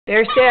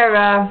There's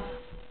Sara.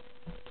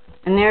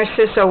 And there's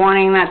Sissa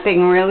wanting that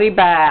thing really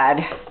bad.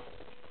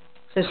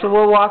 Sissa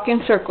will walk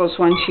in circles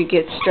when she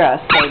gets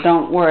stressed, so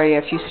don't worry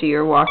if you see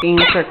her walking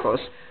in circles.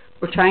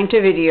 We're trying to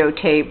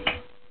videotape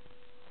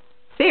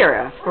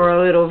Sara for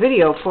a little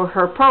video for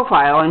her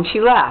profile, and she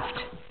left.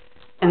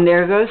 And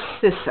there goes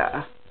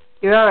Sissa.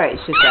 You're alright,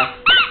 Sissa.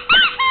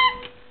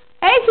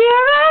 Hey,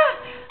 Sara!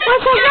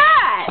 What's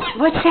that?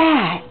 What's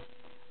that?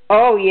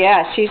 Oh,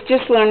 yeah, she's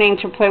just learning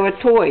to play with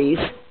toys.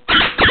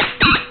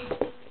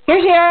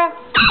 Here, Sara.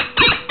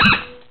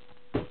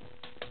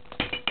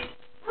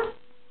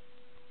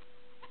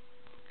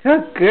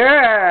 Good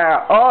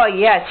girl. Oh,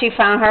 yeah, she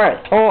found her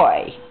a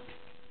toy.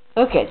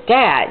 Look at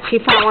that. She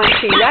found one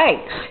she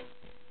likes.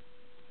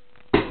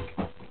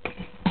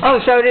 Oh,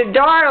 so did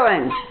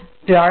Darlin.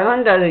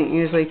 Darlin doesn't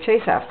usually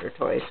chase after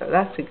toys, so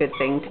that's a good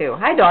thing, too.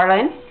 Hi,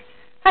 Darlin.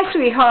 Hi,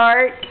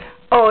 sweetheart.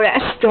 Oh,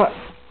 that's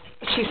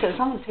she says,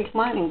 I'm going to take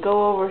mine and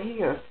go over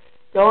here.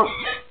 Don't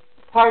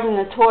pardon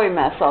the toy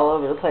mess all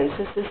over the place.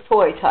 This is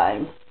toy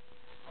time.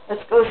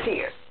 Let's go see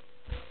her.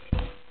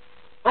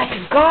 What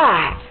you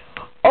got?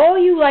 Oh,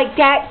 you like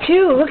that,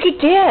 too. Look at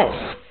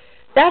this.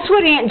 That's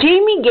what Aunt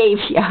Jamie gave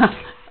you,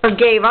 or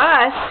gave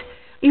us.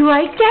 You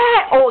like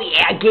that? Oh,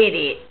 yeah, get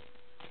it.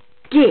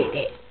 Get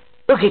it.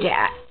 Look at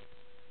that.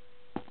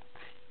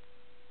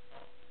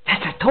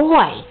 That's a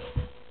toy.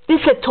 This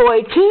is a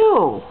toy,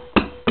 too.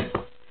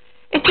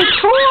 It's a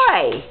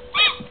toy.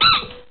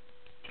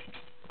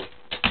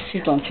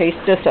 She's going to chase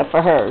Sissa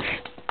for hers.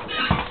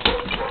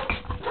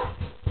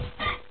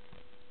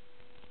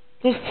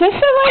 Does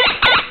Sissa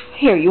like...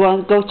 Here, you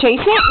want to go chase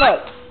it?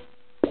 Look.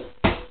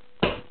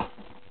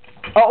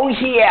 Oh,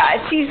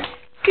 yeah.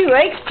 She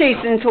likes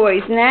chasing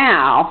toys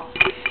now.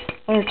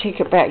 I'm going to take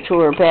it back to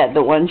her bed,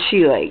 the one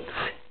she likes.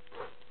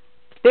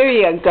 There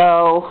you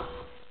go.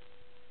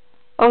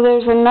 Oh,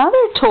 there's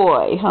another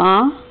toy,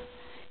 huh?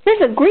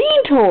 There's a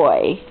green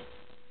toy.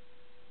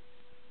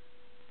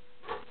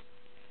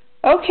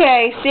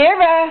 Okay,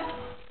 Sara.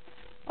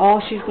 Oh,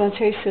 she's going to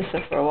chase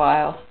Sissa for a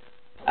while.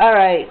 All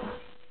right.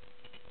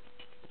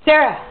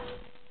 Sara.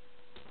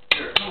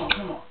 Here,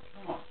 come on.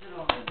 Sit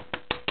on in.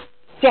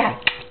 Sara.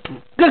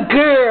 Good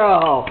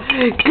girl.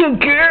 Good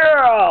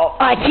girl.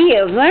 Oh, she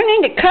is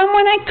learning to come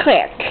when I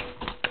click.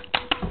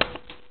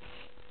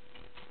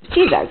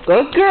 She's a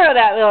good girl,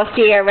 that little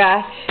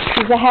Sara.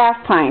 She's a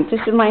half pint.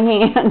 This is my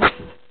hand.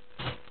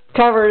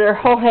 Covered her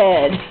whole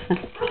head.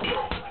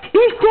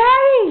 Here's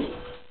Daddy.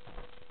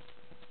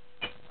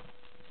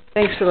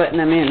 Thanks for letting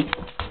them in.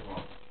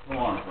 Come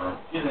on, Fern.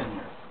 Get in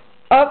here.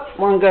 Oh,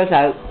 one goes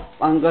out.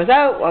 One goes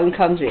out, one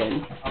comes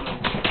in.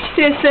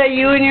 Sissa,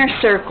 you and your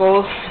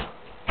circles.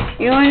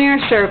 You and your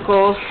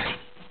circles.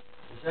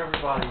 Is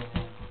everybody in?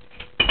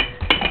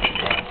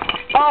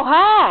 Oh,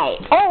 hi.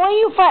 Oh, what are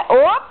you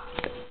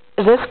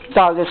Oh, this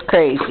dog is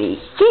crazy.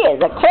 She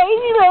is a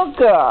crazy little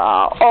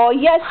girl. Oh,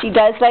 yes, she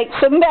does like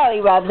some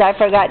belly rubs. I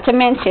forgot to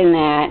mention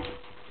that.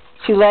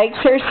 She likes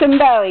her some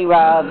belly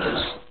rubs.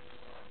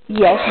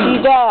 Yes,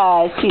 she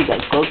does. She's a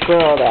good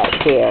girl,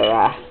 that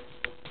Sara.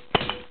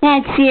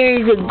 That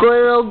Sara's a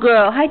good little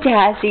girl. Hi,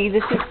 Jassy.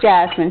 This is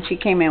Jasmine. She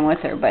came in with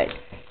her, but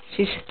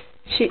she.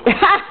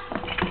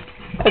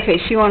 Okay,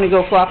 she wanted to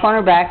go flop on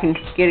her back and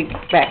get it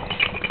back.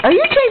 Are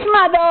you chasing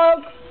my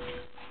dog?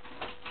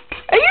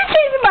 Are you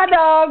chasing my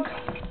dog?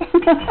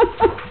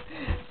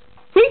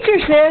 Teacher,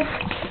 sis.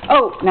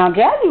 Oh, now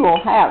Jazzy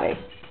will have it.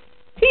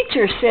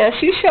 Teacher,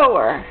 sis. You show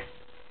her.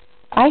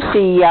 I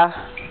see ya.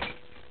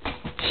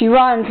 She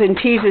runs and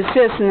teases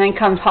sis and then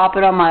comes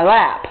hopping on my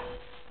lap.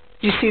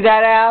 You see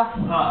that, Al?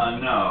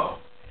 No.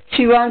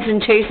 She runs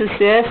and chases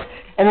sis,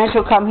 and then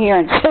she'll come here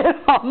and sit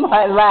on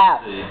my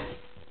lap.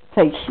 It's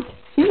like,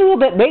 she's a little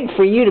bit big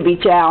for you to be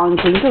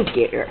challenging. Go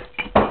get her.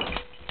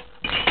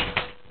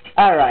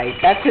 All right,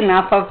 that's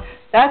enough of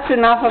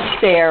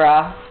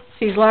Sara.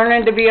 She's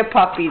learning to be a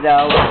puppy,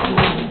 though.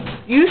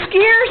 You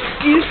scare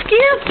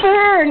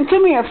Fern.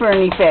 Come here,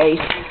 Fernie face.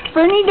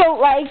 Fernie don't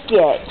like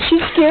it.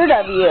 She's scared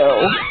of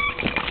you.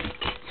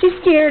 She's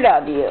scared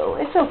of you.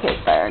 It's okay,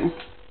 Fern.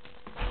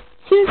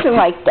 She doesn't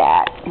like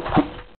that.